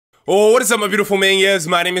Oh, what is up, my beautiful mangoes?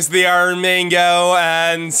 My name is the Iron Mango,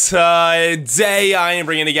 and today I am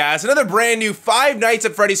bringing you guys another brand new Five Nights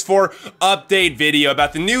at Freddy's 4 update video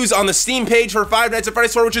about the news on the Steam page for Five Nights at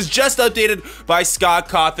Freddy's 4, which is just updated by Scott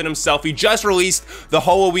Cawthon himself. He just released the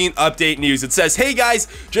Halloween update news. It says, hey guys,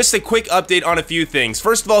 just a quick update on a few things.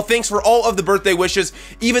 First of all, thanks for all of the birthday wishes,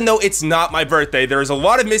 even though it's not my birthday. There is a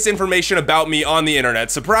lot of misinformation about me on the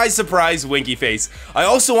internet. Surprise, surprise, winky face. I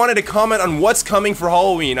also wanted to comment on what's coming for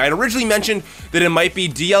Halloween. I originally mentioned that it might be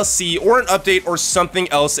DLC or an update or something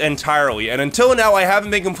else entirely, and until now I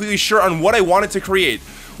haven't been completely sure on what I wanted to create.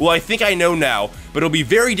 Well, I think I know now, but it'll be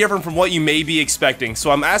very different from what you may be expecting,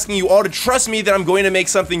 so I'm asking you all to trust me that I'm going to make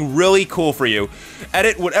something really cool for you.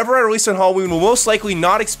 Edit, whatever I release on Halloween will most likely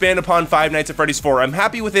not expand upon Five Nights at Freddy's 4. I'm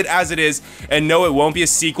happy with it as it is, and no, it won't be a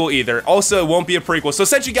sequel either. Also, it won't be a prequel. So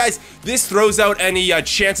essentially, guys, this throws out any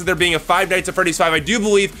chance of there being a Five Nights at Freddy's 5. I do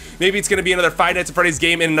believe maybe it's going to be another Five Nights at Freddy's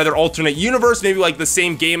game in another alternate universe, maybe like the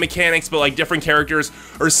same game mechanics, but like different characters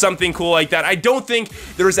or something cool like that. I don't think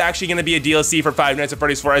there is actually going to be a DLC for Five Nights at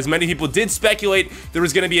Freddy's 4, as many people did speculate there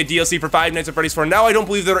was going to be a DLC for Five Nights at Freddy's 4. Now I don't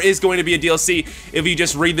believe there is going to be a DLC if you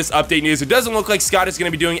just read this update news. It doesn't look like Scott is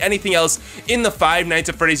going to be doing anything else in the Five Nights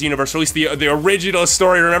at Freddy's universe, or at least the original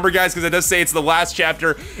story. Remember, guys, because it does say it's the last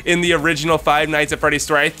chapter in the original Five Nights at Freddy's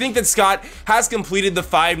story. I think that Scott has completed the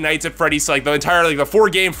Five Nights at Freddy's, like the entire, like the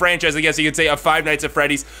 4-game franchise, I guess you could say, of Five Nights at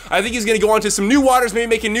Freddy's. I think he's going to go on to some new waters, maybe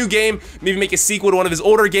make a new game, maybe make a sequel to one of his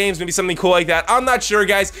older games, maybe something cool like that. I'm not sure,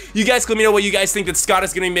 guys. You guys let me know what you guys think that Scott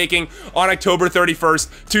is going to be making on October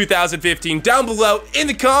 31st, 2015 down below in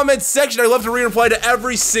the comments section. I love to reply to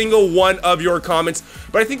every single one of your comments,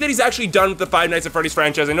 but I think that he's actually done with the Five Nights at Freddy's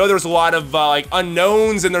franchise. I know there's a lot of like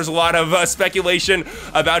unknowns and there's a lot of speculation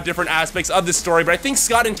about different aspects of the story, but I think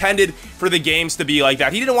Scott intended for the games to be like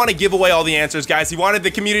that. He didn't want to give away all the answers, guys. He wanted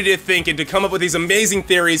the community to think and to come up with these amazing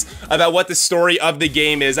theories about what the story of the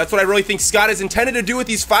game is. That's what I really think Scott has intended to do with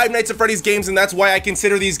these Five Nights at Freddy's games, and that's why I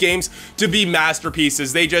consider these games to be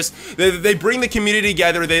masterpieces. They bring the community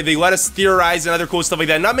together, they let us theorize and other cool stuff like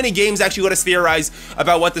that. Not many games actually let us theorize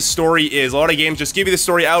about what the story is. A lot of games just give you the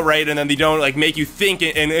story outright, and then they don't like make you think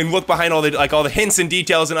and look behind all the hints and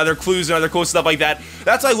details and other clues and other cool stuff like that.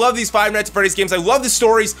 That's why I love these Five Nights at Freddy's games. I love the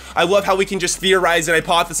stories. I love how we can just theorize and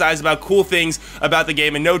hypothesize about cool things about the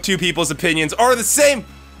game, and no two people's opinions are the same.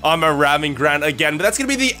 I'm a ramming ground again, but that's gonna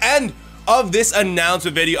be the end of this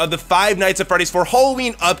announcement video of the Five Nights at Freddy's 4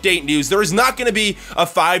 Halloween update news. There is not going to be a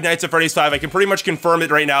Five Nights at Freddy's 5. I can pretty much confirm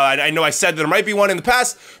it right now. I know I said there might be one in the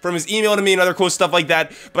past from his email to me and other cool stuff like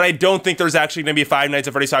that, but I don't think there's actually going to be a Five Nights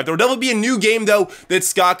at Freddy's 5. There will definitely be a new game, though, that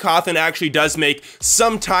Scott Cawthon actually does make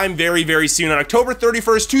sometime very, very soon on October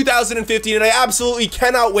 31st, 2015, and I absolutely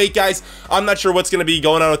cannot wait, guys. I'm not sure what's going to be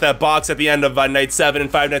going on with that box at the end of Night 7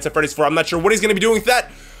 and Five Nights at Freddy's 4. I'm not sure what he's going to be doing with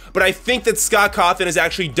that. But I think that Scott Cawthon is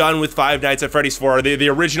actually done with Five Nights at Freddy's 4, the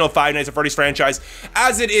original Five Nights at Freddy's franchise,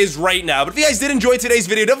 as it is right now. But if you guys did enjoy today's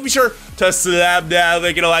video, definitely be sure to slap that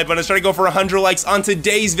link and a like button. Let's try to go for 100 likes on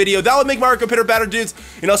today's video. That would make my heart go pitter patter, dudes.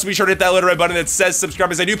 And also be sure to hit that little red button that says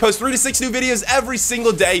subscribe, as I do post 3 to 6 new videos every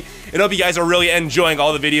single day. And I hope you guys are really enjoying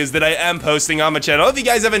all the videos that I am posting on my channel. I hope you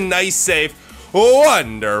guys have a nice, safe,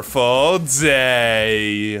 wonderful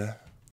day.